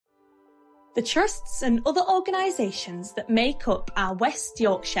The trusts and other organisations that make up our West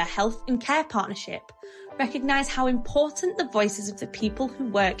Yorkshire Health and Care Partnership recognise how important the voices of the people who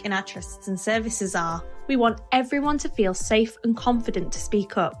work in our trusts and services are. We want everyone to feel safe and confident to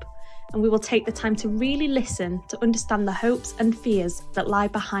speak up, and we will take the time to really listen to understand the hopes and fears that lie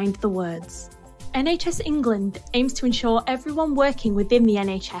behind the words. NHS England aims to ensure everyone working within the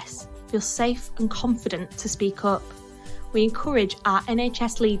NHS feels safe and confident to speak up. We encourage our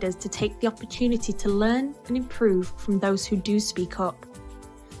NHS leaders to take the opportunity to learn and improve from those who do speak up.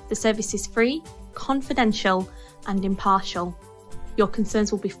 The service is free, confidential and impartial. Your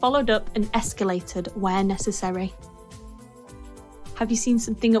concerns will be followed up and escalated where necessary. Have you seen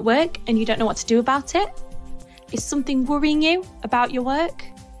something at work and you don't know what to do about it? Is something worrying you about your work?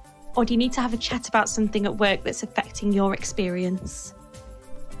 Or do you need to have a chat about something at work that's affecting your experience?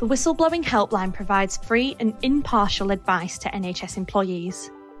 The Whistleblowing Helpline provides free and impartial advice to NHS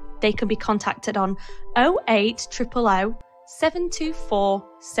employees. They can be contacted on 08000 724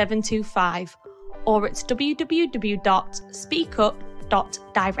 725 or at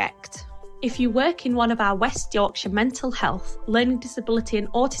www.speakup.direct. If you work in one of our West Yorkshire mental health, learning disability and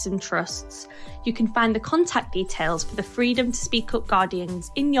autism trusts, you can find the contact details for the Freedom to Speak Up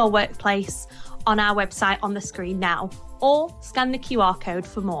Guardians in your workplace on our website on the screen now, or scan the QR code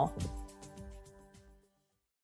for more.